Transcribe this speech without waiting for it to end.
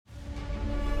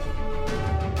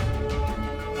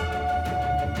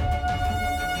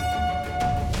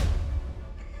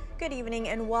Good evening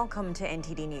and welcome to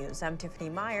NTD News. I'm Tiffany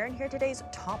Meyer and here are today's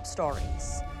top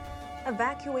stories.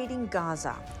 Evacuating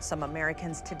Gaza. Some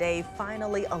Americans today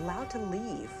finally allowed to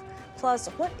leave. Plus,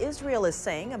 what Israel is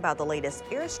saying about the latest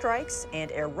airstrikes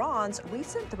and Iran's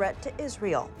recent threat to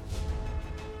Israel.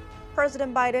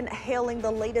 President Biden hailing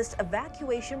the latest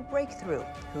evacuation breakthrough.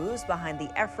 Who's behind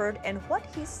the effort and what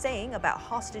he's saying about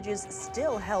hostages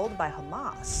still held by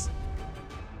Hamas.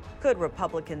 Could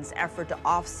Republicans' effort to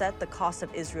offset the cost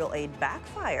of Israel aid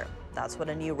backfire? That's what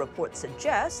a new report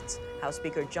suggests. House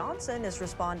Speaker Johnson is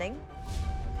responding.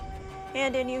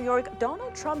 And in New York,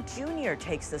 Donald Trump Jr.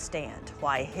 takes the stand.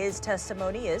 Why his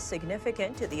testimony is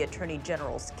significant to the Attorney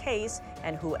General's case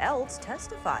and who else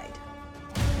testified.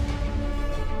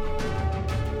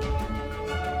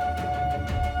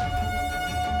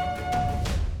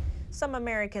 Some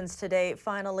Americans today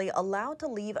finally allowed to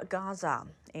leave Gaza.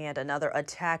 And another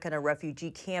attack in a refugee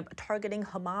camp targeting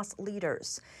Hamas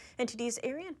leaders. NTD's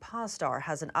Arian Pastar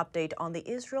has an update on the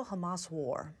Israel-Hamas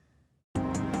war.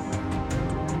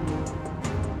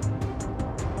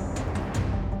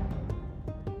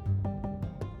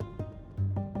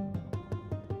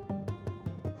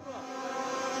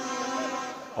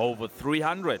 Over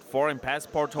 300 foreign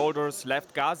passport holders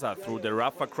left Gaza through the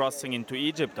Rafah crossing into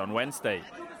Egypt on Wednesday.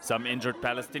 Some injured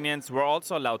Palestinians were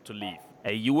also allowed to leave.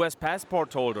 A U.S.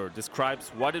 passport holder describes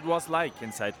what it was like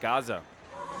inside Gaza.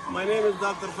 My name is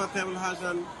Dr. Fateh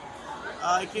Al-Hassan.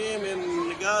 I came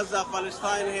in Gaza,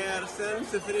 Palestine here since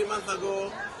 3 months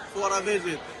ago for a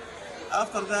visit.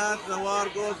 After that, the war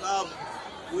goes up.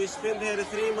 We spent here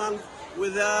 3 months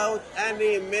without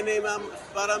any minimum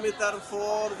parameter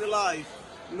for the life.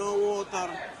 No water,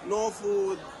 no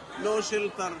food, no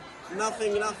shelter,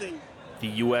 nothing. The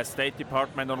U.S. State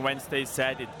Department on Wednesday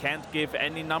said it can't give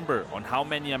any number on how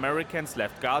many Americans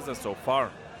left Gaza so far.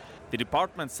 The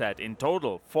department said in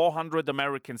total 400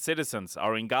 American citizens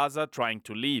are in Gaza trying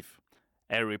to leave.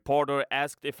 A reporter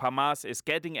asked if Hamas is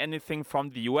getting anything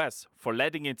from the U.S. for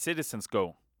letting its citizens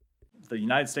go. The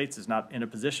United States is not in a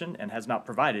position and has not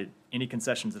provided any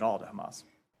concessions at all to Hamas.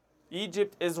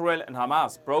 Egypt, Israel and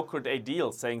Hamas brokered a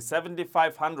deal saying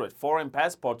 7,500 foreign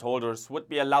passport holders would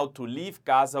be allowed to leave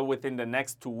Gaza within the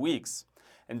next 2 weeks.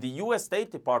 And the U.S.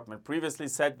 State Department previously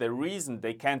said the reason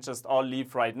they can't just all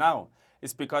leave right now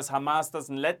is because Hamas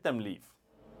doesn't let them leave.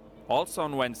 Also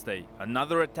on Wednesday,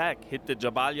 another attack hit the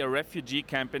Jabalia refugee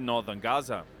camp in northern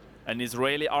Gaza. An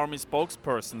Israeli army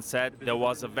spokesperson said there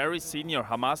was a very senior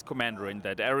Hamas commander in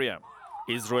that area.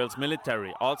 Israel's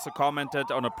military also commented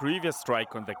on a previous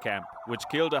strike on the camp, which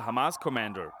killed a Hamas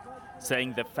commander,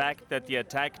 saying the fact that the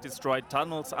attack destroyed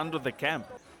tunnels under the camp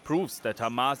proves that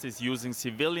Hamas is using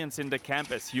civilians in the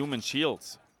camp as human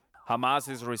shields. Hamas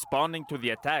is responding to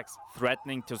the attacks,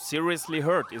 threatening to seriously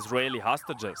hurt Israeli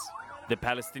hostages. The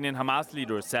Palestinian Hamas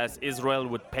leader says Israel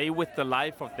would pay with the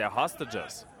life of their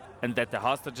hostages, and that the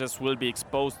hostages will be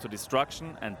exposed to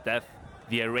destruction and death.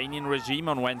 The Iranian regime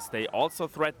on Wednesday also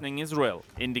threatening Israel,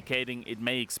 indicating it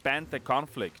may expand the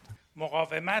conflict.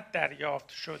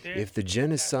 If the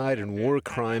genocide and war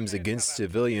crimes against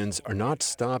civilians are not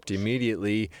stopped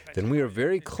immediately, then we are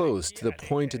very close to the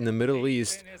point in the Middle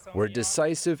East where a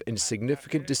decisive and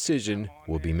significant decision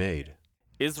will be made.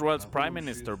 Israel's Prime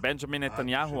Minister Benjamin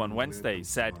Netanyahu on Wednesday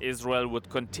said Israel would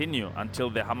continue until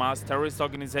the Hamas terrorist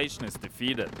organization is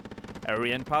defeated.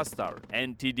 Arian Pastar,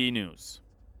 NTD News.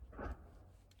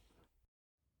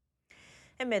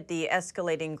 Amid the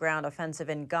escalating ground offensive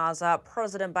in Gaza,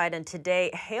 President Biden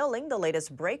today hailing the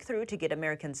latest breakthrough to get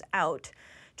Americans out.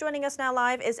 Joining us now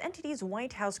live is NTD's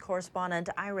White House correspondent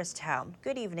Iris Tao.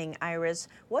 Good evening, Iris.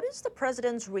 What is the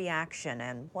president's reaction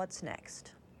and what's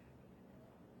next?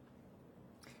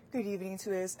 Good evening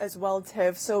to us as well,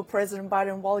 Tiff. So President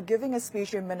Biden, while giving a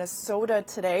speech in Minnesota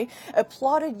today,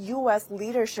 applauded U.S.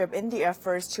 leadership in the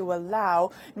efforts to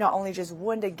allow not only just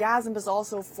wounded Gazans, but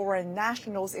also foreign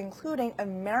nationals, including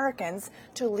Americans,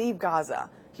 to leave Gaza.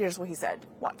 Here's what he said.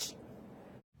 Watch.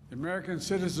 American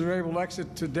citizens are able to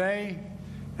exit today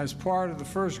as part of the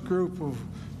first group of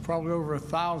probably over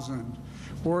 1,000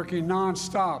 working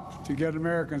nonstop to get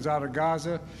Americans out of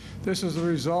Gaza. This is the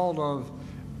result of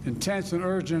intense and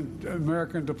urgent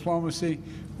American diplomacy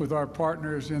with our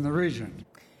partners in the region.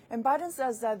 And Biden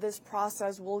says that this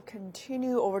process will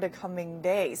continue over the coming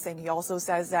days. And he also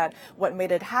says that what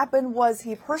made it happen was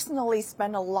he personally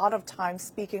spent a lot of time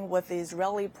speaking with the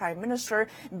Israeli Prime Minister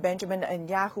Benjamin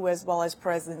Netanyahu as well as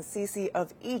President Sisi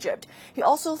of Egypt. He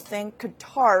also thanked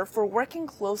Qatar for working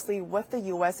closely with the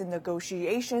U.S. in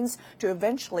negotiations to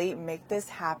eventually make this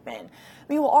happen.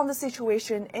 Meanwhile, on the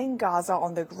situation in Gaza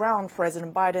on the ground,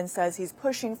 President Biden says he's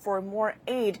pushing for more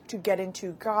aid to get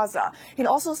into Gaza. He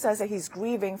also says that he's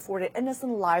grieving for the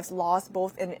innocent lives lost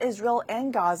both in Israel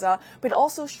and Gaza, but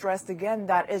also stressed again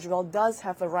that Israel does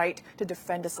have the right to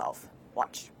defend itself.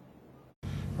 Watch.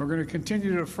 We're going to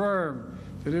continue to affirm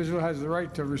that Israel has the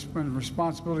right to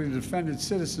responsibility to defend its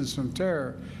citizens from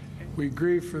terror. We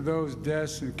grieve for those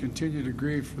deaths and continue to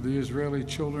grieve for the Israeli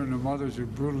children and mothers who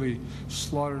were brutally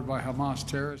slaughtered by Hamas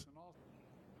terrorists.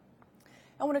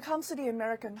 And when it comes to the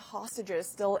American hostages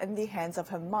still in the hands of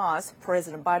Hamas,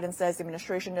 President Biden says the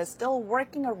administration is still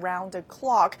working around the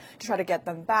clock to try to get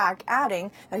them back, adding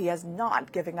that he has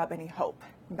not given up any hope.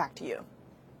 Back to you.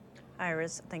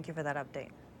 Iris, thank you for that update.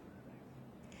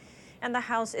 And the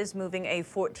House is moving a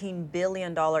 $14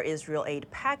 billion Israel aid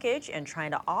package and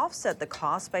trying to offset the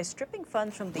cost by stripping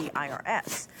funds from the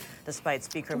IRS. Despite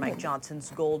Speaker Mike Johnson's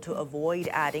goal to avoid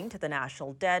adding to the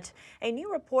national debt, a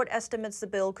new report estimates the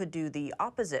bill could do the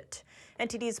opposite.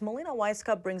 NTD's Melina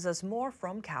Weisskopf brings us more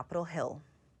from Capitol Hill.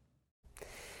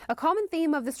 A common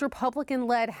theme of this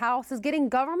Republican-led House is getting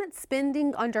government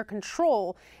spending under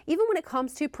control, even when it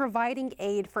comes to providing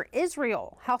aid for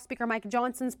Israel. House Speaker Mike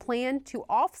Johnson's plan to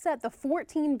offset the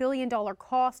 $14 billion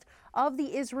cost of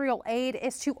the Israel aid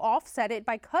is to offset it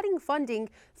by cutting funding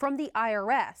from the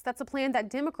IRS. That's a plan that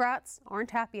Democrats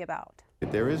aren't happy about.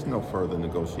 There is no further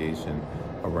negotiation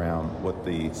around what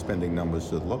the spending numbers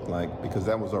should look like because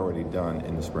that was already done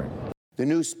in the spring. The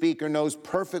new Speaker knows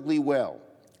perfectly well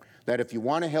that if you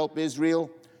want to help Israel,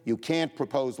 you can't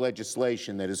propose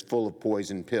legislation that is full of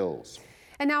poison pills.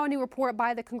 And now a new report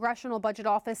by the Congressional Budget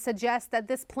Office suggests that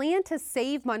this plan to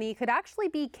save money could actually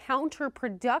be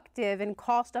counterproductive and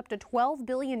cost up to $12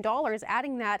 billion,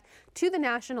 adding that to the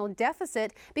national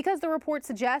deficit, because the report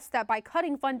suggests that by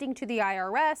cutting funding to the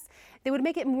IRS, they would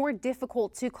make it more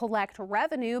difficult to collect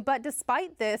revenue. But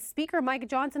despite this, Speaker Mike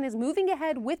Johnson is moving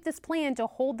ahead with this plan to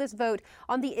hold this vote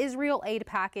on the Israel aid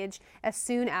package as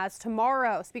soon as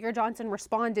tomorrow. Speaker Johnson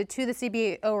responded to the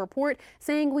CBO report,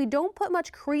 saying, "We don't put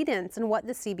much credence in what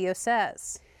the CBO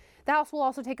says." The House will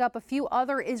also take up a few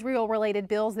other Israel-related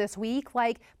bills this week,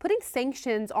 like putting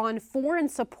sanctions on foreign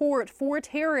support for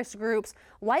terrorist groups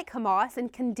like Hamas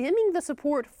and condemning the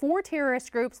support for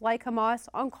terrorist groups like Hamas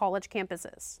on college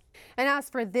campuses. And as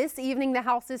for this evening, the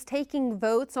House is taking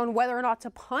votes on whether or not to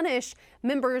punish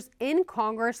members in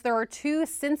Congress. There are two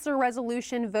censure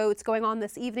resolution votes going on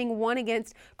this evening, one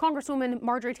against Congresswoman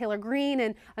Marjorie Taylor Greene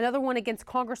and another one against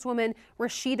Congresswoman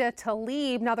Rashida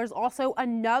Tlaib. Now, there's also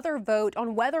another vote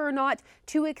on whether or not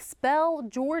to expel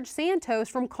George Santos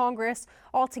from Congress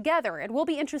altogether. It will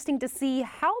be interesting to see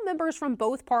how members from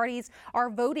both parties are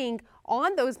voting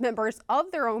on those members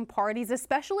of their own parties,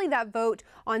 especially that vote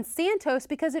on Santos,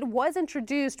 because it was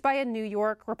introduced by a New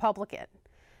York Republican.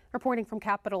 Reporting from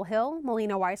Capitol Hill,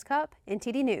 Melina Weisskopf,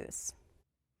 NTD News.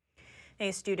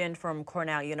 A student from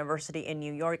Cornell University in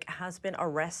New York has been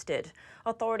arrested.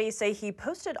 Authorities say he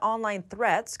posted online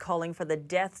threats calling for the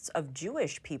deaths of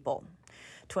Jewish people.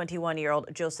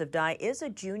 21-year-old Joseph Dye is a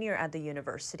junior at the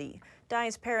university.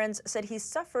 Dye's parents said he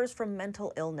suffers from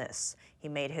mental illness. He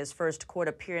made his first court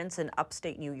appearance in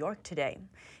upstate New York today.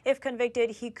 If convicted,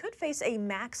 he could face a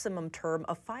maximum term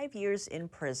of 5 years in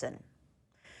prison.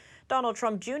 Donald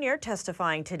Trump Jr.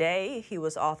 testifying today. He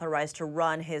was authorized to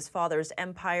run his father's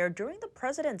empire during the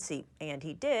presidency, and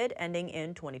he did, ending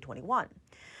in 2021.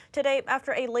 Today,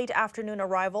 after a late afternoon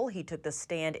arrival, he took the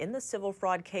stand in the civil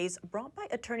fraud case brought by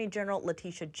Attorney General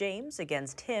Letitia James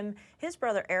against him, his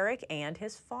brother Eric, and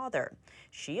his father.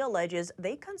 She alleges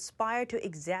they conspired to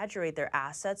exaggerate their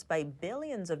assets by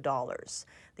billions of dollars.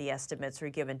 The estimates were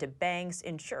given to banks,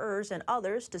 insurers, and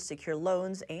others to secure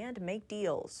loans and make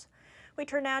deals. We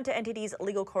turn now to NTD's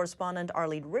legal correspondent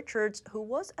Arlene Richards, who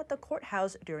was at the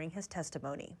courthouse during his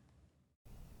testimony.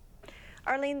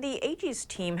 Arlene, the AG's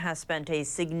team has spent a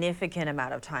significant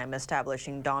amount of time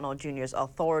establishing Donald Jr.'s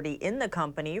authority in the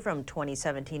company from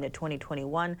 2017 to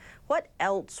 2021. What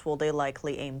else will they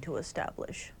likely aim to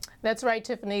establish? That's right,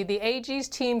 Tiffany. The AG's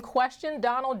team questioned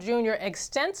Donald Jr.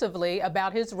 extensively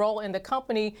about his role in the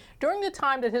company during the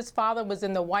time that his father was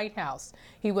in the White House.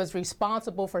 He was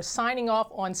responsible for signing off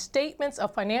on statements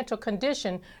of financial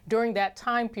condition during that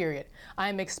time period. I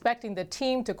am expecting the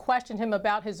team to question him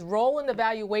about his role in the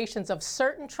valuations of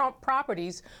certain Trump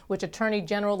properties, which Attorney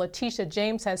General Letitia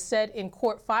James has said in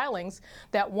court filings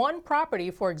that one property,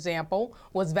 for example,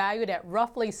 was valued at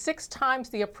roughly 6 times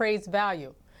the appraised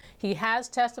value. He has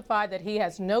testified that he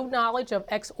has no knowledge of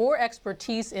or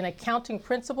expertise in accounting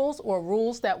principles or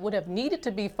rules that would have needed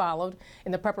to be followed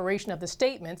in the preparation of the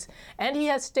statements, and he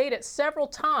has stated several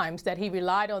times that he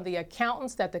relied on the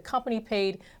accountants that the company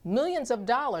paid millions of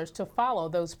dollars to follow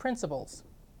those principles.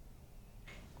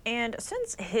 And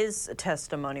since his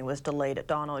testimony was delayed,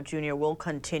 Donald Jr. will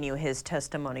continue his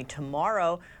testimony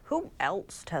tomorrow. Who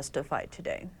else testified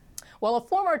today? Well, a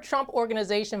former Trump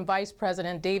Organization Vice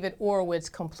President, David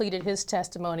Orowitz, completed his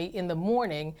testimony in the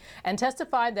morning and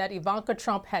testified that Ivanka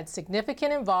Trump had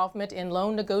significant involvement in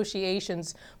loan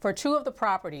negotiations for two of the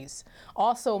properties.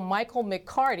 Also, Michael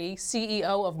McCarty,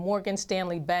 CEO of Morgan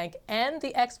Stanley Bank and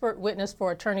the expert witness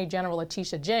for Attorney General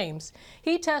Letitia James,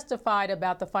 he testified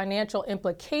about the financial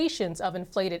implications of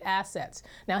inflated assets.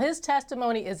 Now, his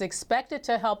testimony is expected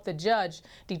to help the judge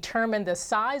determine the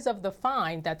size of the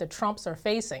fine that the Trumps are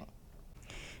facing.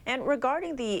 And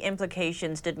regarding the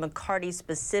implications, did McCarty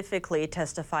specifically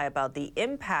testify about the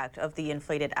impact of the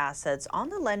inflated assets on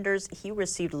the lenders he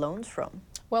received loans from?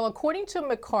 Well, according to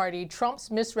McCarty, Trump's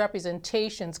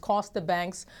misrepresentations cost the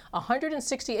banks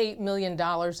 $168 million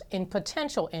in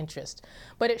potential interest.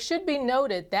 But it should be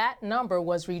noted that number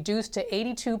was reduced to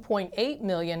 $82.8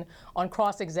 million on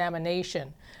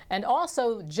cross-examination. And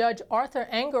also, Judge Arthur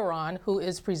Engoron, who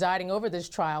is presiding over this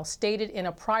trial, stated in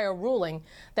a prior ruling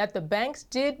that the banks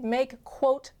did make,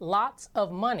 quote, lots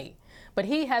of money. But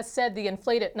he has said the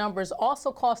inflated numbers also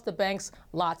cost the banks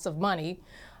lots of money,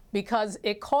 because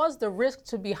it caused the risk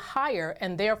to be higher,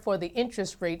 and therefore the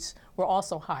interest rates were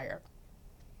also higher.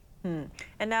 And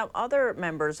now other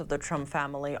members of the Trump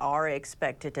family are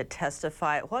expected to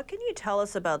testify. What can you tell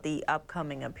us about the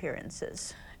upcoming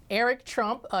appearances? Eric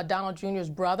Trump, Donald Jr.'s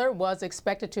brother, was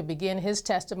expected to begin his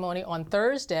testimony on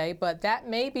Thursday, but that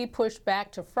may be pushed back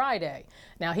to Friday.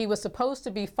 Now, he was supposed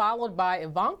to be followed by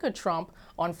Ivanka Trump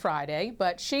on Friday,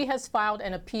 but she has filed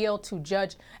an appeal to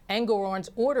Judge Engoron's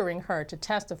ordering her to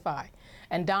testify.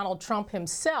 And Donald Trump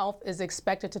himself is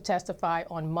expected to testify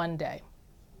on Monday.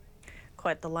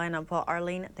 Quite the lineup. Well,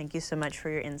 Arlene, thank you so much for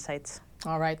your insights.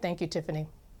 All right. Thank you, Tiffany.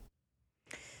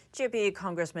 GOP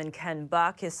Congressman Ken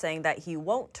Buck is saying that he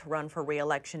won't run for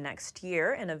re-election next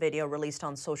year. In a video released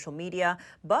on social media,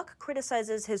 Buck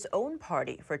criticizes his own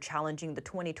party for challenging the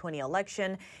 2020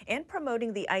 election and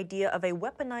promoting the idea of a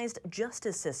weaponized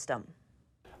justice system.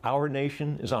 Our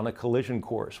nation is on a collision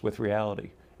course with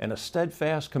reality, and a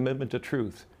steadfast commitment to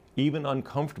truth, even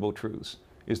uncomfortable truths,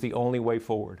 is the only way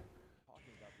forward.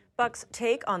 Buck's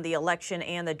take on the election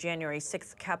and the January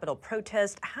 6th Capitol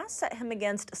protest has set him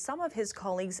against some of his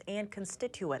colleagues and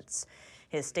constituents.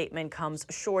 His statement comes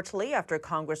shortly after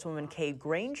Congresswoman Kay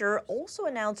Granger also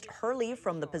announced her leave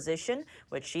from the position,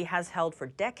 which she has held for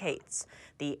decades.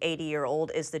 The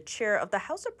 80-year-old is the chair of the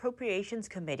House Appropriations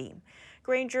Committee.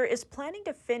 Granger is planning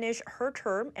to finish her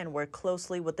term and work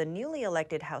closely with the newly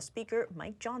elected House Speaker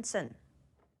Mike Johnson.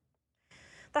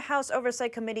 The House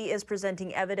Oversight Committee is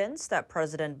presenting evidence that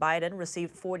President Biden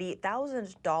received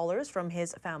 $40,000 from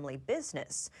his family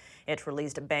business. It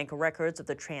released bank records of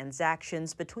the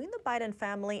transactions between the Biden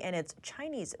family and its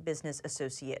Chinese business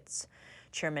associates.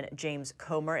 Chairman James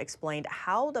Comer explained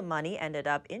how the money ended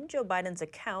up in Joe Biden's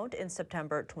account in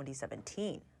September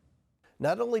 2017.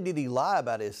 Not only did he lie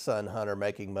about his son Hunter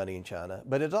making money in China,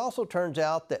 but it also turns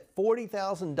out that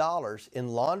 $40,000 in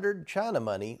laundered China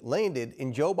money landed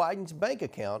in Joe Biden's bank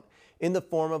account in the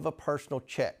form of a personal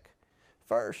check.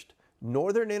 First,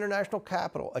 Northern International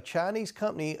Capital, a Chinese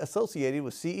company associated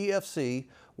with CEFC,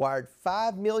 wired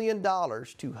 $5 million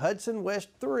to Hudson West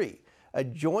 3, a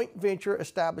joint venture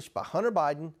established by Hunter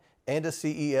Biden and a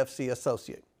CEFC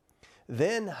associate.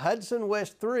 Then Hudson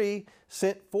West 3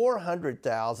 sent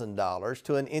 $400,000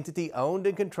 to an entity owned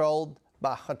and controlled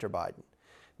by Hunter Biden.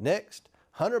 Next,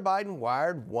 Hunter Biden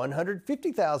wired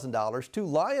 $150,000 to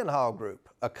Lion Hall Group,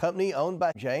 a company owned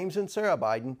by James and Sarah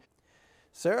Biden.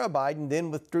 Sarah Biden then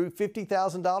withdrew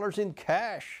 $50,000 in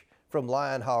cash from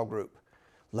Lion Hall Group.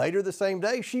 Later the same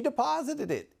day, she deposited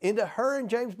it into her and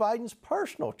James Biden's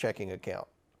personal checking account.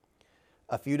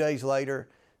 A few days later,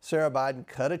 Sarah Biden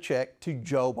cut a check to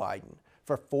Joe Biden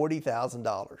for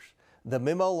 $40,000. The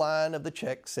memo line of the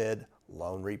check said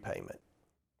loan repayment.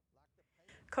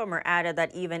 Comer added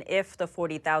that even if the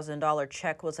 $40,000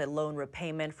 check was a loan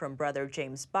repayment from brother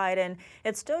James Biden,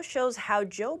 it still shows how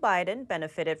Joe Biden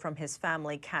benefited from his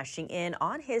family cashing in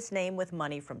on his name with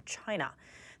money from China.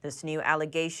 This new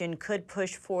allegation could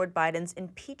push forward Biden's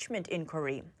impeachment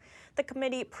inquiry. The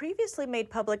committee previously made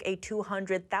public a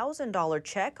 $200,000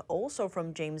 check, also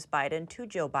from James Biden to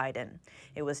Joe Biden.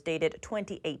 It was dated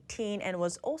 2018 and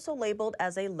was also labeled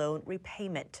as a loan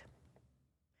repayment.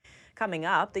 Coming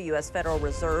up, the U.S. Federal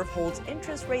Reserve holds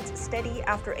interest rates steady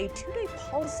after a two-day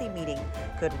policy meeting.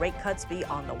 Could rate cuts be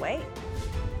on the way?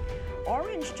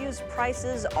 Orange juice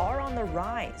prices are on the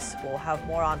rise. We'll have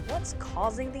more on what's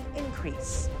causing the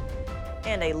increase.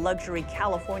 And a luxury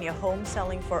California home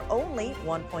selling for only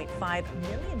 $1.5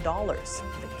 million.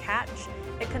 The catch?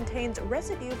 It contains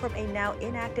residue from a now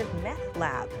inactive meth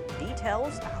lab.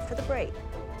 Details after the break.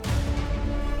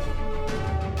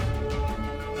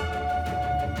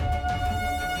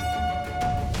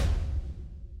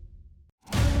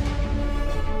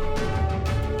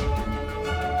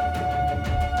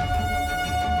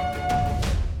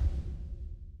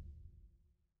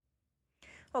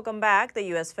 Welcome back. The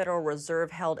U.S. Federal Reserve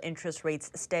held interest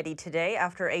rates steady today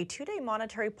after a two-day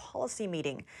monetary policy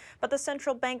meeting. But the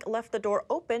central bank left the door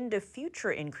open to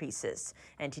future increases.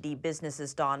 NTD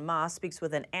Business's Don Ma speaks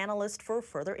with an analyst for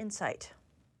further insight.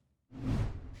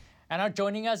 And now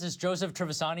joining us is Joseph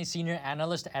Trevisani, Senior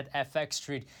Analyst at FX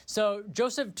Street. So,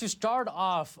 Joseph, to start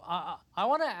off, I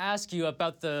want to ask you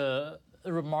about the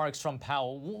remarks from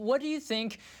Powell. What do you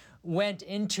think went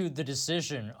into the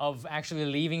decision of actually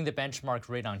leaving the benchmark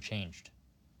rate unchanged?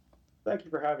 Thank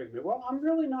you for having me. Well, I'm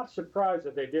really not surprised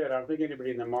that they did. I don't think anybody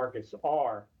in the markets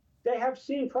are. They have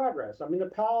seen progress. I mean,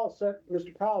 Mr.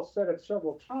 Powell said it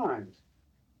several times.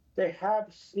 They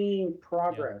have seen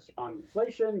progress on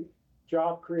inflation.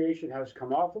 Job creation has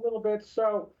come off a little bit.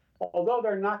 So although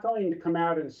they're not going to come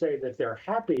out and say that they're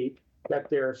happy, that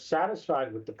they're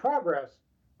satisfied with the progress,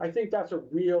 I think that's a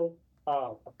real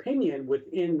opinion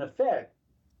within the Fed.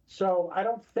 So I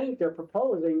don't think they're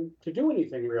proposing to do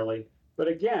anything really. But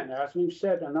again, as we've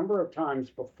said a number of times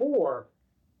before,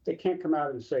 they can't come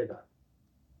out and say that.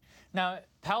 Now,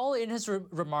 Powell, in his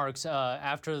remarks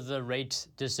after the rate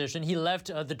decision, he left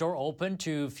the door open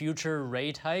to future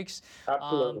rate hikes.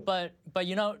 Absolutely. But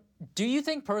you know, do you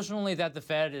think personally that the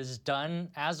Fed is done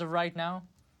as of right now?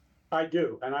 I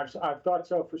do, and I've thought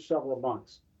so for several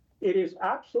months. It is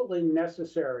absolutely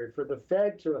necessary for the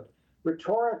Fed to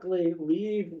rhetorically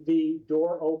leave the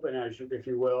door open, if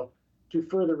you will, to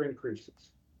further increases.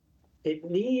 It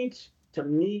needs to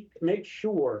make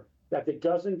sure that it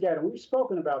doesn't get, and we've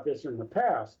spoken about this in the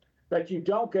past, that you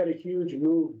don't get a huge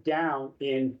move down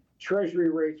in Treasury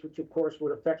rates, which of course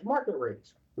would affect market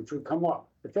rates, which would come up.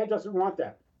 The Fed doesn't want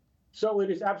that. So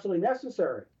it is absolutely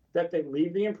necessary that they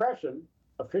leave the impression,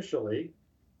 officially,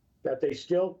 that they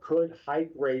still could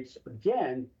hike rates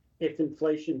again if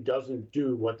inflation doesn't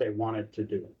do what they want it to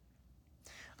do.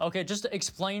 Okay, just to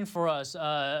explain for us,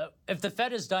 if the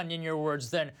Fed is done, in your words,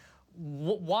 then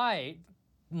why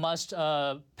must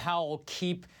Powell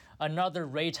keep another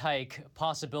rate hike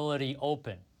possibility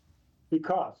open?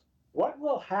 Because what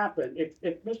will happen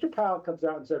if Mr. Powell comes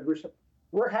out and said,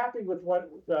 we're happy with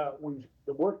what the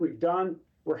work we've done,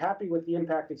 we're happy with the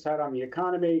impact it's had on the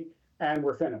economy, and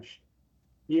we're finished.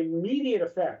 The immediate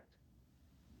effect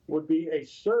would be a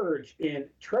surge in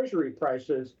Treasury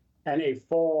prices and a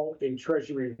fall in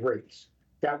Treasury rates.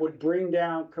 That would bring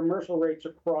down commercial rates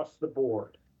across the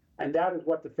board. And that is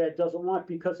what the Fed doesn't want,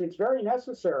 because it's very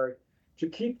necessary to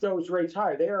keep those rates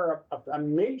high. They are a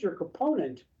major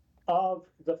component of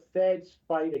the Fed's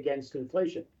fight against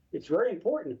inflation. It's very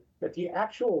important that the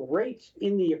actual rates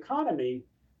in the economy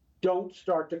don't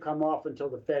start to come off until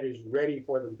the Fed is ready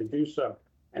for them to do so.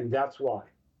 And that's why.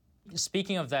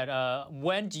 Speaking of that,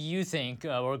 when do you think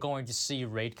we're going to see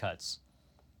rate cuts?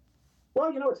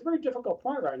 Well, you know, it's a very difficult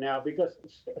point right now, because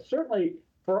certainly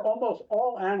for almost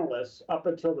all analysts up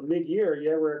until the mid-year,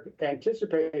 we're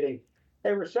anticipating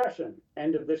a recession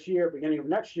end of this year, beginning of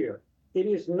next year. It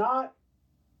is not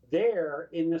there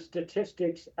in the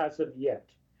statistics as of yet.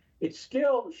 It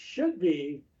still should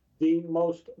be the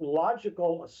most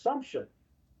logical assumption.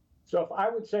 So if I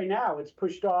would say now, it's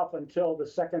pushed off until the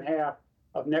second half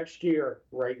of next year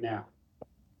right now.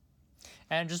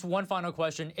 And just one final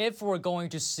question. If we're going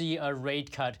to see a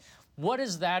rate cut, what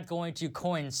is that going to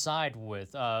coincide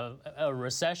with? A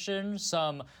recession,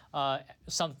 some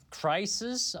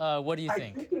crisis? What do you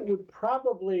think? I think it would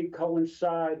probably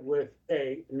coincide with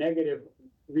a negative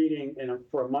reading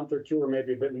for a month or two, or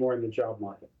maybe a bit more in the job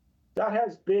market. That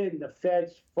has been the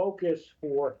Fed's focus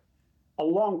for a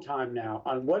long time now,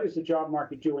 on what is the job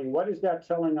market doing? What is that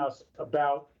telling us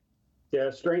about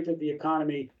the strength of the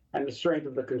economy and the strength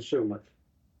of the consumer?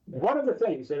 One of the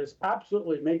things that is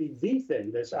absolutely, maybe the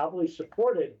thing that's absolutely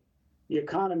supported the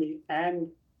economy and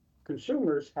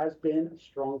consumers has been a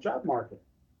strong job market.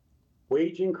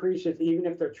 Wage increases, even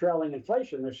if they're trailing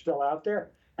inflation, they're still out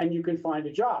there, and you can find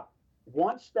a job.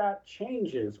 Once that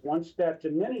changes, once that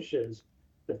diminishes,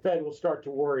 the Fed will start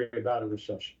to worry about a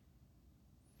recession.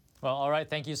 Well, all right.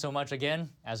 Thank you so much again.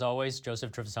 As always,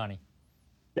 Joseph Trevesani.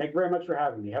 Thank you very much for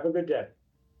having me. Have a good day.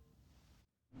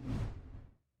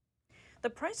 The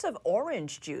price of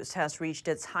orange juice has reached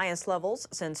its highest levels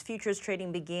since futures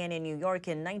trading began in New York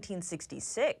in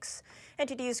 1966.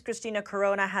 NTD's Christina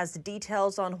Corona has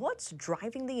details on what's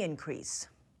driving the increase.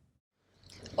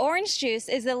 Orange juice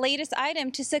is the latest item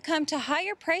to succumb to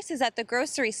higher prices at the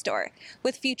grocery store,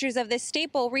 with futures of this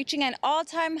staple reaching an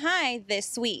all-time high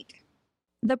this week.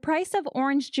 The price of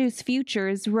orange juice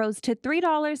futures rose to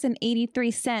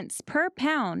 $3.83 per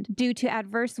pound due to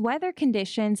adverse weather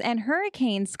conditions and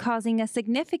hurricanes causing a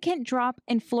significant drop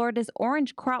in Florida's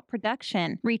orange crop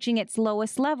production, reaching its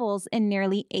lowest levels in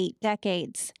nearly 8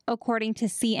 decades. According to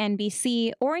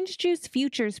CNBC, orange juice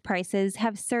futures prices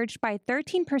have surged by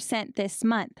 13% this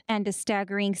month and a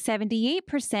staggering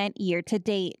 78% year to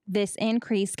date. This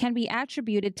increase can be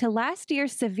attributed to last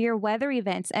year's severe weather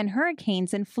events and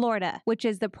hurricanes in Florida, which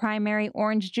is the primary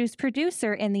orange juice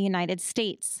producer in the United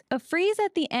States. A freeze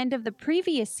at the end of the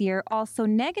previous year also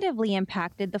negatively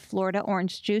impacted the Florida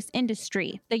orange juice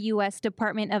industry. The U.S.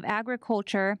 Department of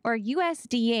Agriculture, or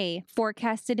USDA,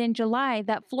 forecasted in July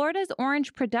that Florida's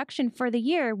orange production for the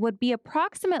year would be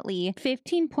approximately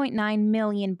 15.9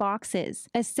 million boxes,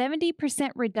 a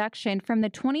 70% reduction from the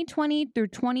 2020 through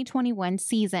 2021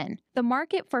 season. The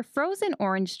market for frozen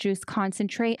orange juice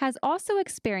concentrate has also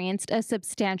experienced a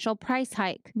substantial price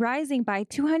hike, rising by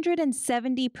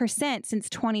 270% since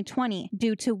 2020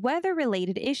 due to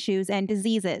weather-related issues and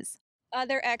diseases.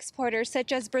 Other exporters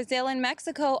such as Brazil and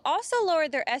Mexico also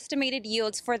lowered their estimated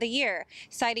yields for the year,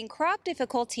 citing crop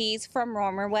difficulties from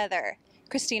warmer weather.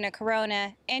 Christina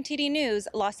Corona, NTD News,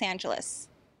 Los Angeles.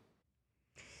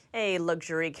 A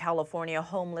luxury California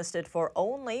home listed for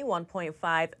only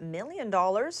 $1.5 million.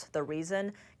 The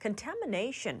reason?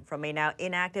 Contamination from a now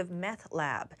inactive meth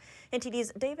lab.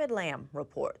 NTD's David Lamb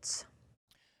reports.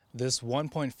 This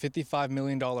 $1.55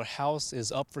 million house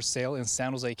is up for sale in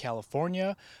San Jose,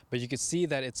 California, but you can see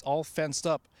that it's all fenced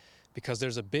up because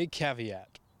there's a big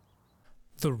caveat.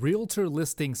 The realtor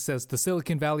listing says the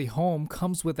Silicon Valley home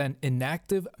comes with an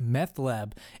inactive meth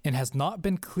lab and has not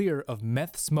been clear of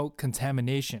meth smoke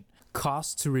contamination.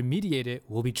 Costs to remediate it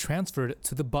will be transferred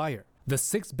to the buyer. The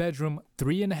 6-bedroom,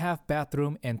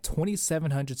 3.5-bathroom, and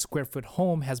 2,700 square foot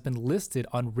home has been listed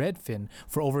on Redfin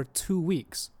for over 2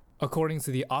 weeks. According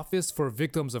to the Office for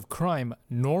Victims of Crime,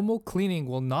 normal cleaning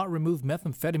will not remove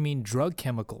methamphetamine drug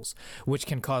chemicals, which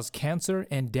can cause cancer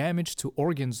and damage to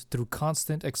organs through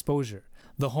constant exposure.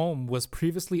 The home was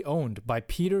previously owned by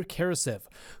Peter Karasev,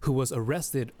 who was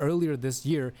arrested earlier this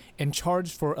year and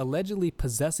charged for allegedly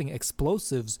possessing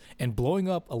explosives and blowing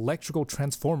up electrical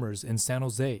transformers in San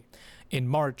Jose. In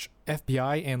March,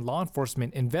 FBI and law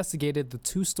enforcement investigated the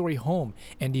 2-story home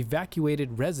and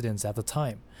evacuated residents at the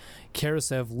time.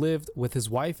 Karasev lived with his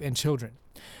wife and children.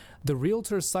 The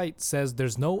realtor site says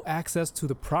there's no access to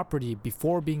the property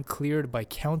before being cleared by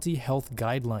county health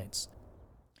guidelines.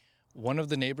 One of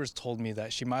the neighbors told me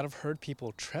that she might have heard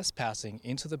people trespassing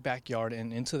into the backyard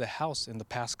and into the house in the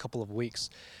past couple of weeks.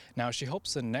 Now, she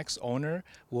hopes the next owner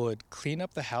would clean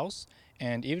up the house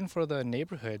and even for the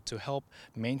neighborhood to help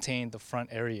maintain the front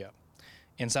area.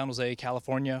 In San Jose,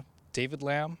 California, David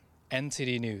Lamb,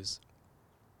 NTD News.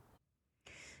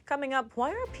 Coming up,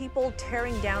 why are people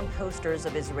tearing down posters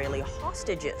of Israeli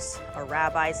hostages? A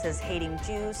rabbi says hating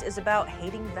Jews is about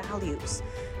hating values.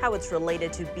 How it's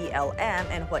related to BLM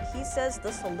and what he says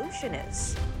the solution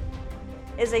is.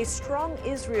 Is a strong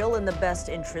Israel in the best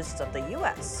interests of the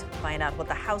U.S.? Find out what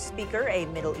the House Speaker, a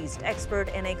Middle East expert,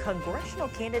 and a congressional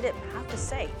candidate have to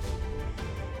say.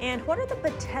 And what are the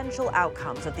potential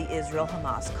outcomes of the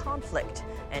Israel-Hamas conflict?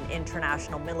 An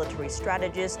international military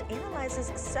strategist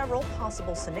analyzes several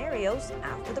possible scenarios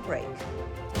after the break.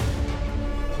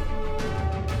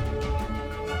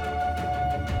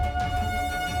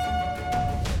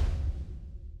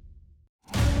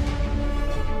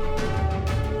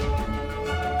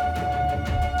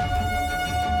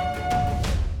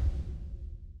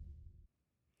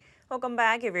 Welcome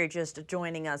back. If you're just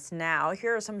joining us now,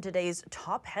 here are some of today's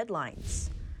top headlines.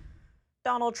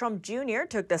 Donald Trump Jr.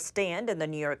 took the stand in the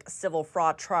New York civil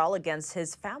fraud trial against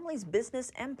his family's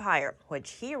business empire,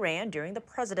 which he ran during the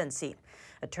presidency.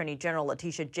 Attorney General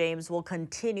Letitia James will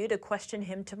continue to question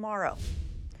him tomorrow.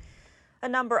 A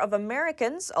number of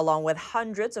Americans, along with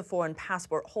hundreds of foreign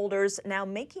passport holders, now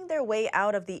making their way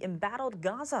out of the embattled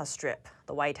Gaza Strip.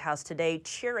 The White House today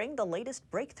cheering the latest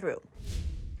breakthrough.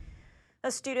 A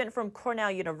student from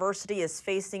Cornell University is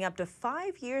facing up to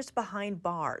 5 years behind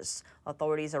bars.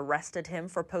 Authorities arrested him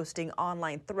for posting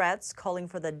online threats calling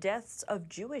for the deaths of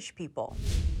Jewish people.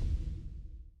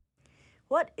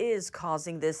 What is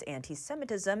causing this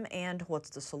anti-Semitism and what's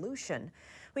the solution?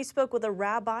 We spoke with a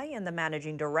rabbi and the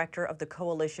managing director of the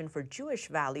Coalition for Jewish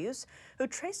Values, who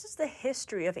traces the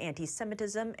history of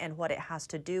anti-Semitism and what it has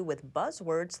to do with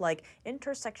buzzwords like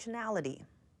intersectionality.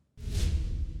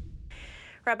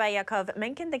 Rabbi Yaakov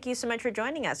Menken, thank you so much for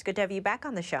joining us. Good to have you back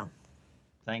on the show.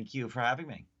 Thank you for having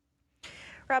me.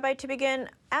 Rabbi, to begin,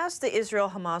 as the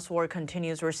Israel-Hamas war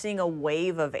continues, we're seeing a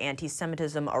wave of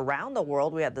anti-Semitism around the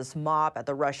world. We had this mob at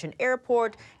the Russian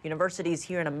airport, universities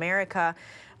here in America.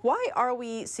 Why are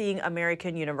we seeing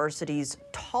American universities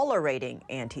tolerating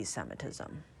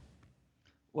anti-Semitism?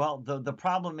 Well, the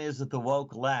problem is that the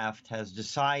woke left has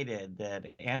decided that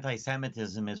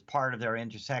anti-Semitism is part of their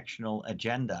intersectional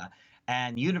agenda,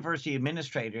 and university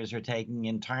administrators are taking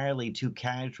entirely too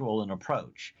casual an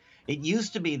approach. It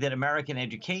used to be that American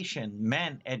education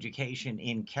meant education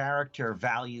in character,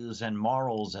 values, and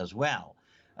morals as well.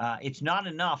 It's not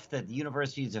enough that the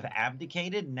universities have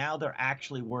abdicated. Now they're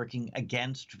actually working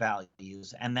against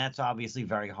values, and that's obviously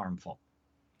very harmful.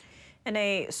 And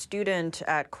a student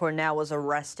at Cornell was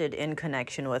arrested in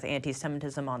connection with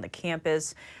anti-Semitism on the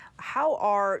campus. How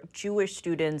are Jewish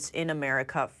students in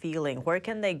America feeling? Where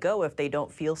can they go if they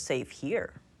don't feel safe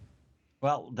here?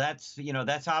 Well, that's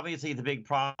obviously the big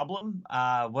problem.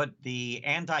 What the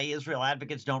anti-Israel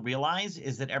advocates don't realize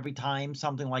is that every time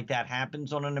something like that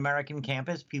happens on an American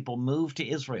campus, people move to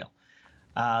Israel.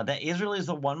 That Israel is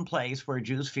the one place where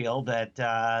Jews feel that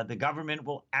the government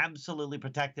will absolutely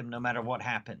protect them no matter what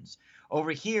happens. Over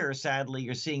here, sadly,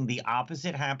 you're seeing the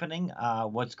opposite happening.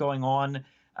 What's going on?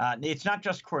 It's not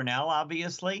just Cornell,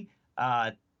 obviously.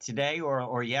 Today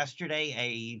or yesterday,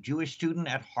 a Jewish student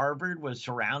at Harvard was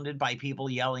surrounded by people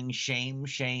yelling, shame,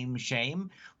 shame,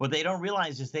 shame. What they don't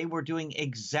realize is they were doing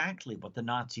exactly what the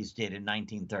Nazis did in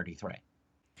 1933.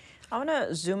 I want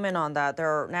to zoom in on that. There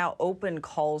are now open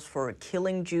calls for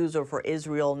killing Jews or for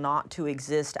Israel not to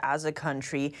exist as a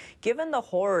country. Given the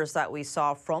horrors that we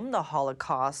saw from the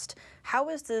Holocaust, how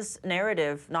is this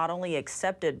narrative not only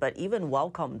accepted but even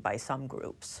welcomed by some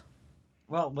groups?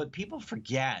 Well, what people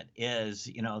forget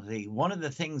is, one of the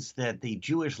things that the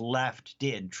Jewish left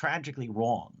did tragically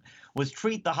wrong was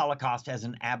treat the Holocaust as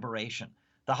an aberration.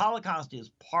 The Holocaust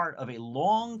is part of a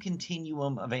long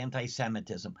continuum of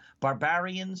anti-Semitism.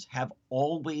 Barbarians have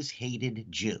always hated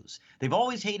Jews. They've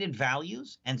always hated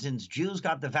values, and since Jews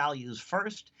got the values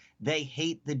first, they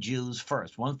hate the Jews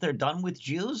first. Once they're done with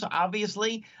Jews,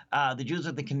 obviously, the Jews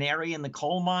are the canary in the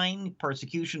coal mine.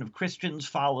 Persecution of Christians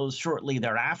follows shortly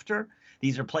thereafter.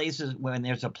 These are places, when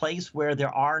there's a place where there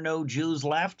are no Jews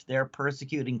left, they're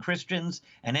persecuting Christians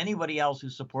and anybody else who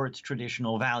supports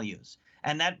traditional values.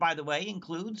 And that, by the way,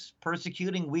 includes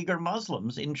persecuting Uyghur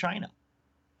Muslims in China.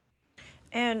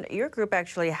 And your group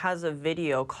actually has a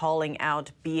video calling out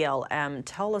BLM.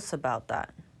 Tell us about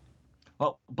that.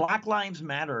 Well, Black Lives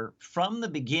Matter, from the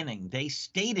beginning, they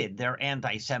stated their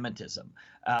anti-Semitism.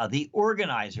 The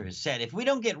organizers said, if we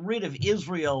don't get rid of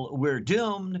Israel, we're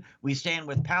doomed. We stand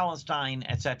with Palestine,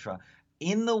 etc.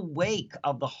 In the wake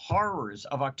of the horrors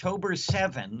of October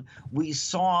 7, we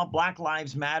saw Black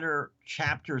Lives Matter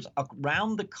chapters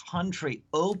around the country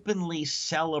openly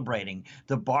celebrating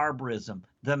the barbarism,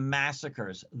 the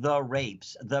massacres, the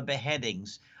rapes, the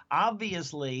beheadings.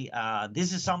 Obviously,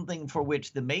 this is something for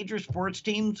which the major sports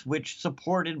teams, which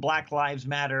supported Black Lives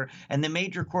Matter, and the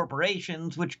major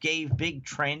corporations, which gave big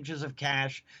tranches of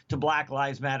cash to Black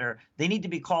Lives Matter, they need to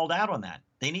be called out on that.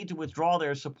 They need to withdraw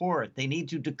their support. They need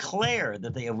to declare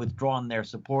that they have withdrawn their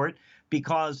support,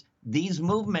 because these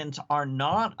movements are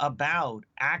not about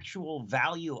actual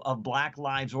value of Black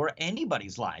lives or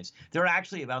anybody's lives. They're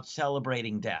actually about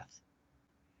celebrating death.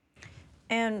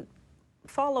 And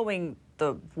following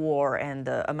the war and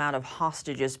the amount of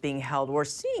hostages being held, we're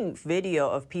seeing video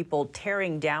of people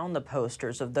tearing down the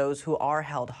posters of those who are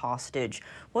held hostage.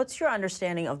 What's your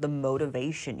understanding of the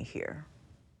motivation here?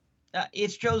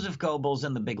 It's Joseph Goebbels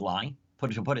and the big lie,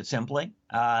 to put it simply.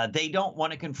 They don't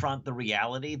want to confront the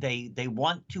reality. They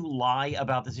want to lie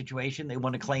about the situation. They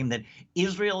want to claim that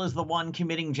Israel is the one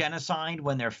committing genocide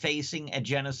when they're facing a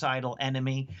genocidal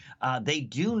enemy. They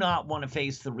do not want to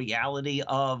face the reality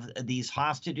of these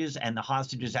hostages, and the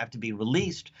hostages have to be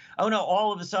released. Oh no,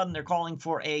 all of a sudden they're calling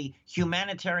for a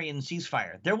humanitarian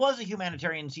ceasefire. There was a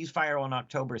humanitarian ceasefire on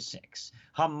October 6.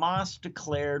 Hamas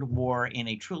declared war in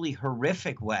a truly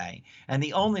horrific way, and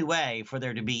the only way for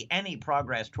there to be any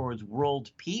progress towards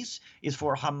world peace is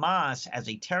for Hamas as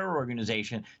a terror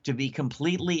organization to be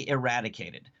completely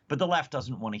eradicated. But the left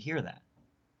doesn't want to hear that.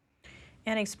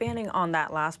 And expanding on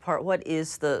that last part, what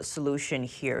is the solution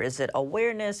here? Is it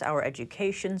awareness, our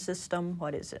education system?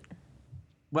 What is it?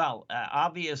 Well,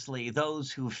 obviously,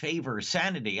 those who favor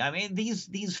sanity. I mean,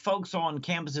 these folks on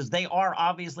campuses, they are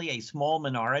obviously a small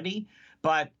minority,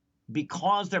 but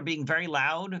because they're being very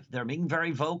loud, they're being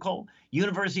very vocal,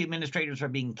 university administrators are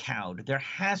being cowed. There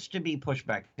has to be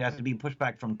pushback. There has to be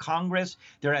pushback from Congress.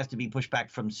 There has to be pushback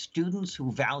from students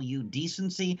who value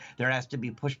decency. There has to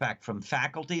be pushback from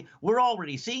faculty. We're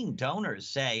already seeing donors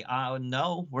say,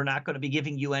 no, we're not going to be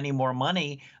giving you any more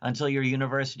money until your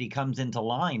university comes into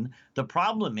line. The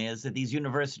problem is that these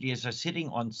universities are sitting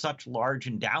on such large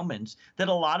endowments that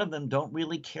a lot of them don't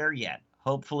really care yet.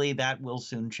 Hopefully that will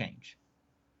soon change.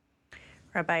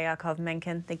 Rabbi Yaakov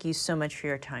Menken, thank you so much for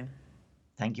your time.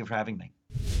 Thank you for having me.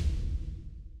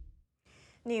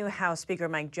 New House Speaker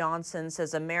Mike Johnson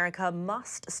says America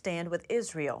must stand with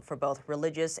Israel for both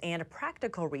religious and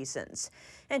practical reasons.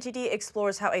 NTD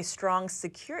explores how a strong,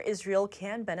 secure Israel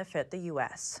can benefit the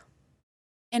U.S.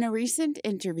 In a recent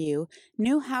interview,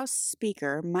 new House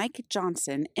Speaker Mike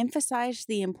Johnson emphasized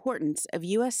the importance of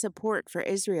U.S. support for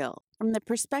Israel. From the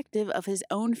perspective of his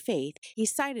own faith, he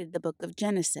cited the book of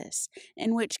Genesis,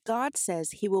 in which God says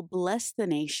he will bless the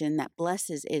nation that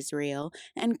blesses Israel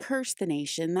and curse the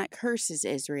nation that curses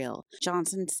Israel.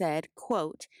 Johnson said,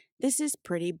 quote, "This is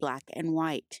pretty black and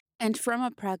white." And from a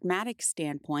pragmatic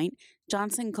standpoint,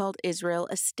 Johnson called Israel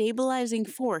a stabilizing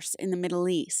force in the Middle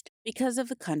East because of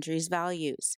the country's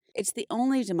values. It's the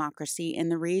only democracy in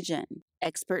the region.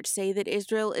 Experts say that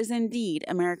Israel is indeed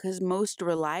America's most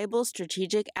reliable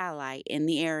strategic ally in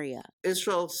the area.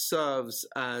 Israel serves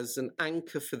as an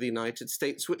anchor for the United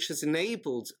States, which has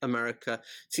enabled America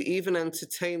to even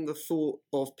entertain the thought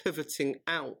of pivoting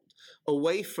out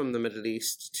away from the Middle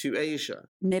East to Asia.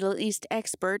 Middle East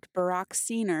expert Barak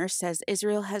Siner says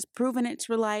Israel has proven its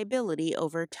reliability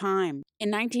over time. In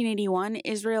 1981,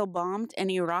 Israel bombed an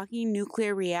Iraqi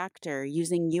nuclear reactor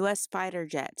using U.S. fighter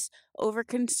jets over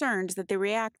concerns that the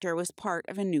reactor was part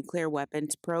of a nuclear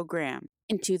weapons program.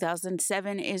 In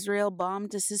 2007, Israel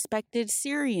bombed a suspected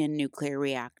Syrian nuclear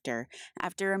reactor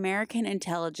after American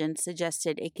intelligence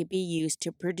suggested it could be used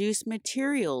to produce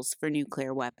materials for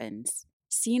nuclear weapons.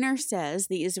 Siner says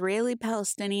the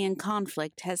Israeli-Palestinian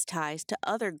conflict has ties to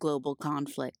other global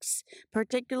conflicts,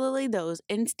 particularly those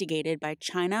instigated by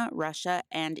China, Russia,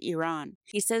 and Iran.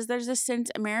 He says there's a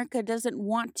sense America doesn't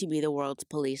want to be the world's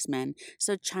policeman,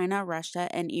 so China, Russia,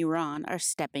 and Iran are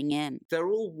stepping in. They're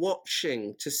all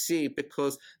watching to see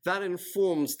because that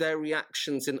informs their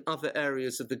reactions in other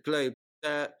areas of the globe.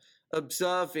 They're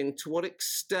observing to what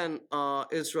extent are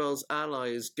Israel's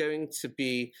allies going to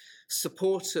be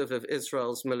supportive of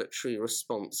Israel's military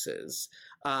responses?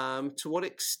 To what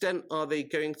extent are they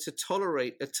going to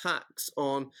tolerate attacks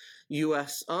on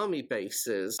US army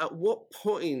bases? At what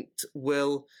point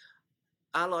will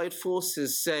Allied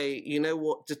forces say, you know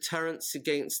what, deterrence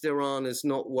against Iran is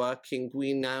not working.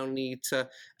 We now need to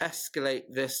escalate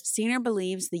this. Siner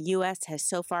believes the U.S. has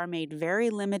so far made very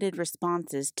limited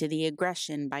responses to the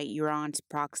aggression by Iran's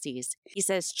proxies. He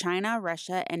says China,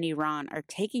 Russia, and Iran are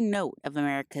taking note of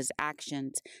America's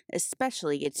actions,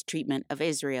 especially its treatment of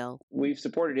Israel. We've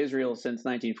supported Israel since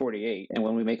 1948, and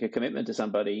when we make a commitment to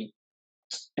somebody,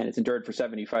 and it's endured for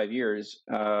 75 years,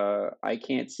 I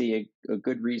can't see a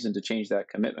good reason to change that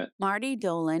commitment. Marty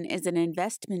Dolan is an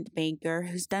investment banker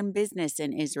who's done business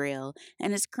in Israel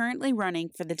and is currently running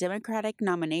for the Democratic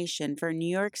nomination for New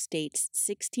York State's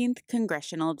 16th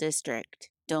congressional district.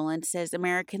 Dolan says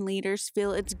American leaders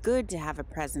feel it's good to have a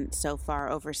presence so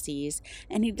far overseas,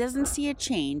 and he doesn't see a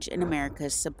change in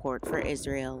America's support for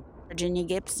Israel. Virginia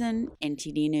Gibson,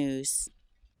 NTD News.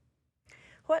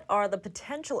 What are the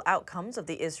potential outcomes of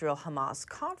the Israel-Hamas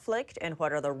conflict, and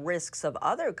what are the risks of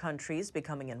other countries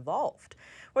becoming involved?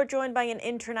 We're joined by an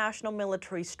international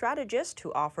military strategist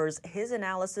who offers his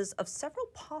analysis of several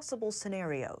possible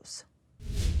scenarios.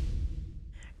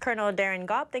 Colonel Darren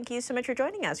Gobb, thank you so much for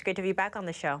joining us. Great to be back on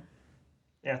the show.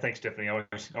 Yeah, thanks, Tiffany.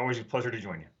 Always a pleasure to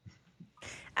join you.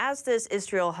 As this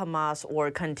Israel-Hamas war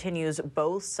continues,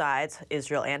 both sides,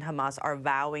 Israel and Hamas, are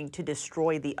vowing to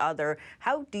destroy the other.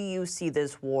 How do you see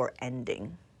this war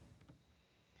ending?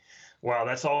 Well,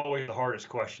 that's always the hardest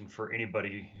question for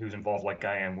anybody who's involved like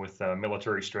I am with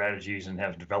military strategies and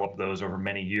have developed those over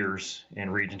many years in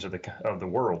regions of the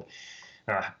world.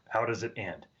 How does it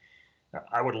end?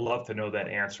 I would love to know that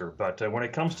answer, but when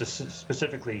it comes to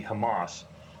specifically Hamas,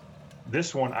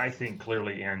 this one, I think,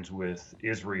 clearly ends with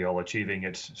Israel achieving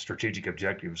its strategic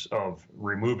objectives of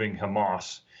removing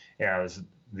Hamas as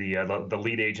the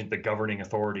lead agent, the governing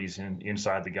authorities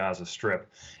inside the Gaza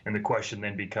Strip. And the question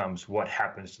then becomes, what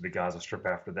happens to the Gaza Strip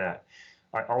after that?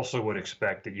 I also would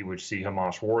expect that you would see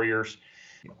Hamas warriors,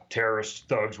 terrorists,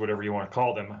 thugs, whatever you want to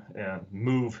call them,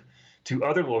 move to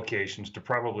other locations to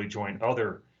probably join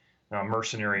other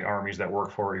mercenary armies that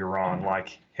work for Iran,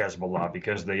 like Hezbollah,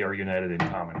 because they are united in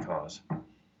common cause.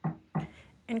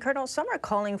 And Colonel, some are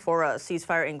calling for a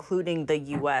ceasefire, including the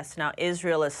U.S. Now,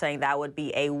 Israel is saying that would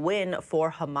be a win for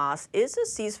Hamas. Is a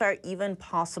ceasefire even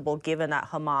possible, given that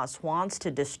Hamas wants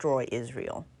to destroy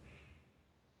Israel?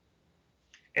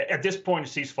 At this point, a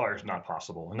ceasefire is not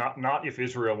possible. Not if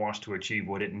Israel wants to achieve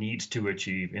what it needs to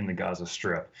achieve in the Gaza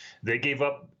Strip. They gave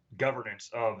up governance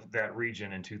of that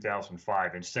region in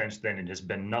 2005, and since then it has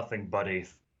been nothing but a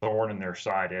thorn in their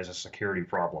side as a security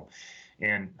problem.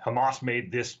 And Hamas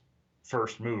made this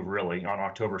first move really on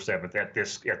October 7th at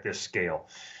this scale.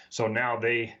 So now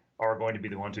they are going to be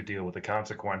the ones who deal with the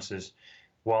consequences,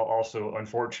 while also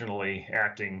unfortunately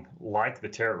acting like the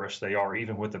terrorists they are,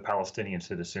 even with the Palestinian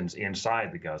citizens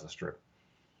inside the Gaza Strip.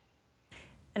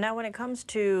 And now when it comes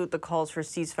to the calls for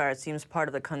ceasefire, it seems part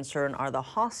of the concern are the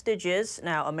hostages.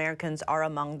 Now, Americans are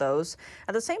among those.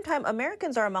 At the same time,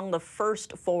 Americans are among the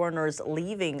first foreigners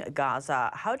leaving Gaza.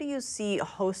 How do you see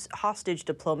hostage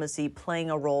diplomacy playing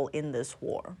a role in this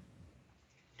war?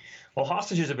 Well,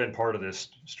 hostages have been part of this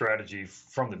strategy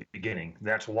from the beginning.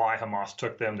 That's why Hamas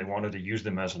took them. They wanted to use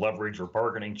them as leverage or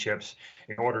bargaining chips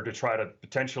in order to try to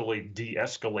potentially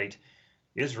de-escalate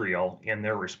Israel in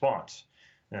their response.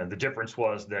 The difference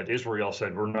was that Israel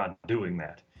said, we're not doing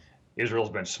that. Israel's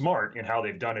been smart in how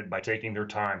they've done it by taking their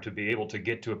time to be able to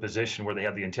get to a position where they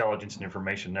have the intelligence and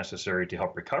information necessary to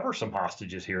help recover some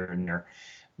hostages here and there.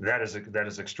 That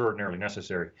is extraordinarily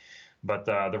necessary. But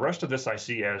the rest of this I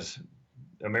see as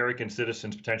American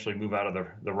citizens potentially move out of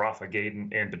the Rafah gate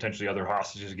and potentially other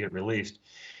hostages get released,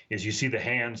 is you see the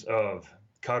hands of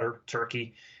Qatar,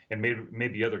 Turkey, and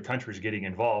maybe other countries getting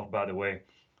involved. By the way,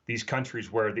 these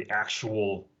countries where the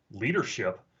actual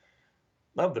leadership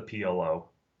of the PLO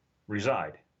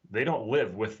reside. They don't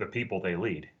live with the people they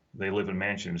lead. They live in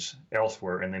mansions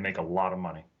elsewhere, and they make a lot of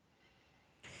money.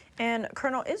 And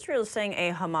Colonel, Israel is saying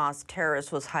a Hamas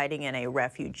terrorist was hiding in a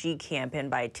refugee camp, and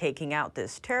by taking out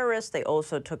this terrorist, they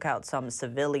also took out some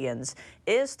civilians.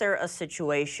 Is there a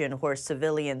situation where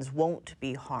civilians won't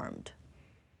be harmed?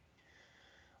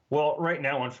 Well, right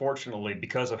now, unfortunately,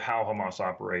 because of how Hamas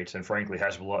operates, and frankly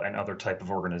Hezbollah and other type of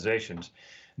organizations,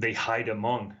 they hide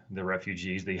among the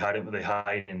refugees. They hide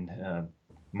in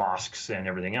mosques and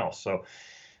everything else. So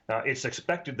it's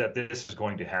expected that this is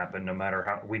going to happen, no matter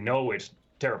how. We know it's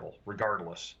terrible,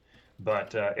 regardless.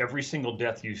 But every single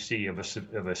death you see of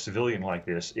a civilian like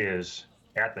this is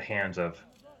at the hands of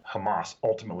Hamas.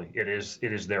 Ultimately, it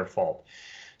is their fault.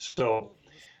 So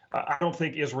I don't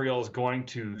think Israel is going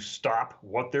to stop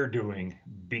what they're doing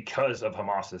because of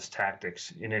Hamas's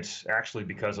tactics, and it's actually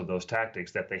because of those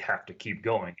tactics that they have to keep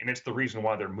going. And it's the reason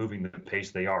why they're moving the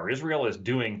pace they are. Israel is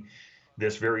doing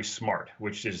this very smart,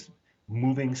 which is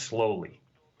moving slowly.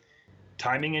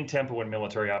 Timing and tempo in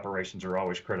military operations are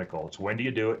always critical. It's when do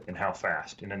you do it and how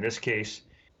fast. And in this case,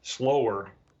 slower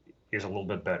is a little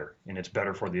bit better, and it's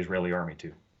better for the Israeli army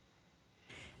too.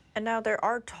 And now there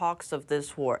are talks of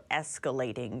this war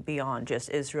escalating beyond just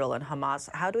Israel and Hamas.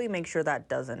 How do we make sure that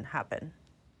doesn't happen?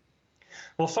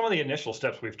 Well, some of the initial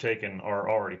steps we've taken are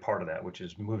already part of that, which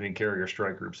is moving carrier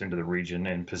strike groups into the region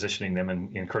and positioning them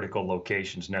in critical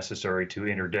locations necessary to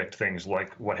interdict things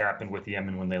like what happened with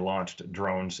Yemen when they launched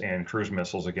drones and cruise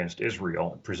missiles against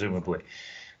Israel, presumably,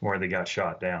 where they got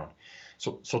shot down.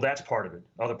 So that's part of it.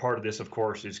 Other part of this, of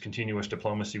course, is continuous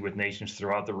diplomacy with nations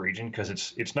throughout the region, because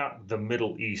it's not the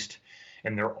Middle East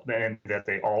and that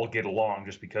they all get along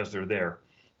just because they're there.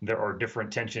 There are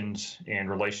different tensions and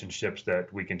relationships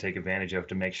that we can take advantage of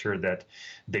to make sure that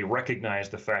they recognize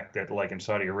the fact that, like in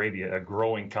Saudi Arabia, a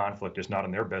growing conflict is not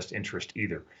in their best interest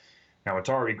either. Now, it's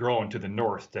already growing to the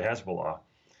north to Hezbollah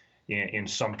in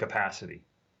some capacity.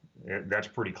 That's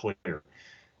pretty clear.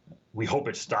 We hope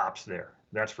it stops there.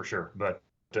 That's for sure. But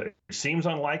it seems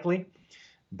unlikely.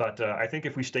 But I think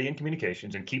if we stay in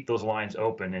communications and keep those lines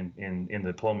open in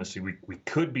diplomacy, we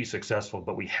could be successful.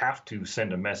 But we have to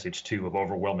send a message, too, of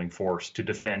overwhelming force to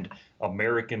defend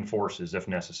American forces if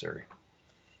necessary.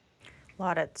 A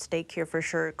lot at stake here for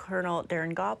sure. Colonel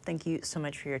Darren Gobb, thank you so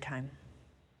much for your time.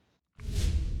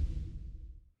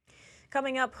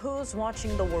 Coming up, who's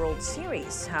watching the World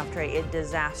Series? After a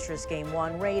disastrous Game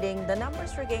 1 rating, the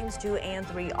numbers for Games 2 and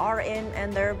 3 are in,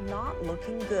 and they're not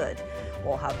looking good.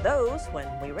 We'll have those when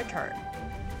we return.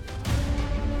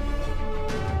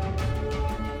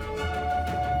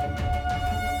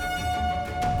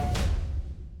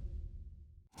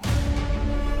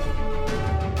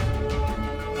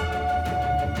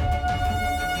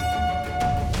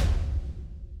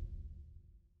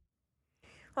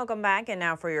 Welcome back. And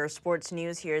now for your sports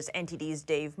news, here's NTD's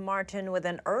Dave Martin with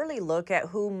an early look at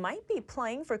who might be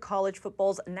playing for college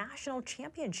football's national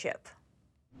championship.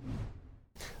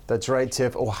 That's right,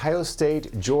 Tiff. Ohio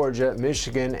State, Georgia,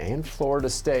 Michigan, and Florida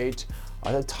State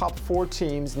are the top 4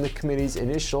 teams in the committee's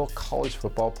initial college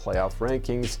football playoff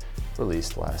rankings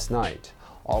released last night.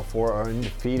 All 4 are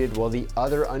undefeated, while the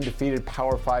other undefeated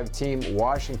Power 5 team,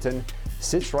 Washington,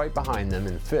 sits right behind them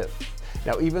in 5th.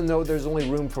 Now, even though there's only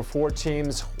room for 4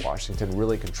 teams, Washington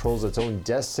really controls its own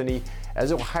destiny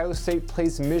as Ohio State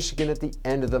plays Michigan at the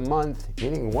end of the month,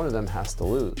 meaning one of them has to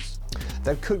lose.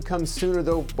 That could come sooner,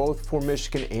 though, both for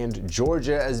Michigan and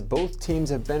Georgia, as both teams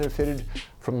have benefited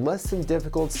from less than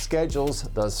difficult schedules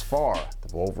thus far.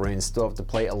 The Wolverines still have to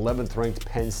play 11th-ranked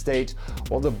Penn State,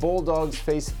 while the Bulldogs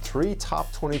face 3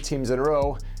 top 20 teams in a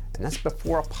row, and that's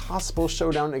before a possible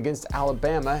showdown against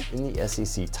Alabama in the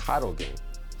SEC title game.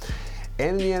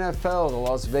 And in the NFL, the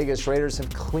Las Vegas Raiders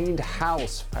have cleaned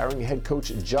house, firing head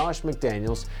coach Josh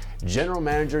McDaniels, general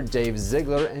manager Dave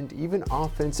Ziegler, and even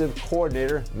offensive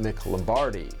coordinator Mick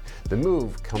Lombardi. The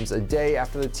move comes a day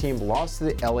after the team lost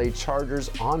to the LA Chargers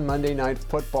on Monday Night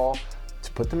Football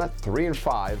to put them at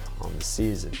 3-5 on the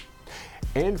season.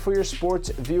 And for your sports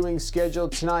viewing schedule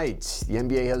tonight, the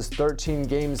NBA has 13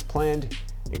 games planned,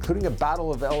 including a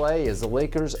Battle of LA as the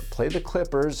Lakers play the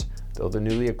Clippers, though the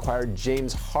newly acquired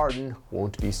James Harden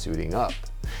won't be suiting up.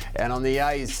 And on the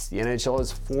ice, the NHL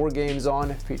has 4 games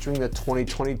on, featuring the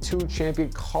 2022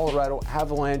 champion Colorado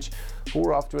Avalanche, who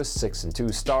are off to a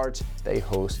 6-2 start. They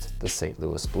host the St.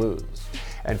 Louis Blues.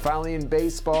 And finally in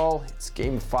baseball, it's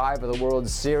Game 5 of the World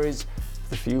Series, for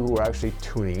the few who are actually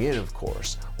tuning in, of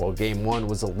course. While Game 1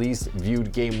 was the least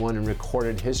viewed Game 1 in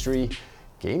recorded history,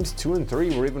 Games 2 and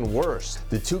 3 were even worse.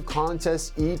 The 2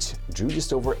 contests each drew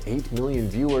just over 8 million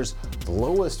viewers, the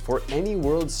lowest for any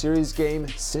World Series game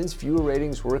since viewer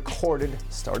ratings were recorded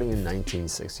starting in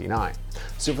 1969.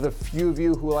 So for the few of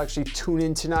you who will actually tune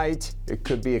in tonight, it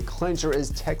could be a clincher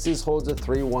as Texas holds a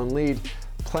 3-1 lead,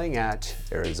 playing at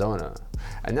Arizona.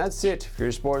 And that's it for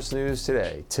your sports news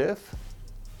today. Tiff,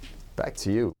 back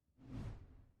to you.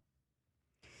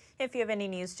 If you have any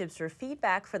news, tips, or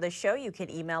feedback for the show, you can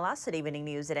email us at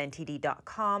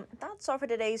eveningnews@ntd.com. That's all for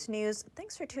today's news.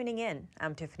 Thanks for tuning in.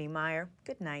 I'm Tiffany Meyer.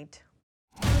 Good night.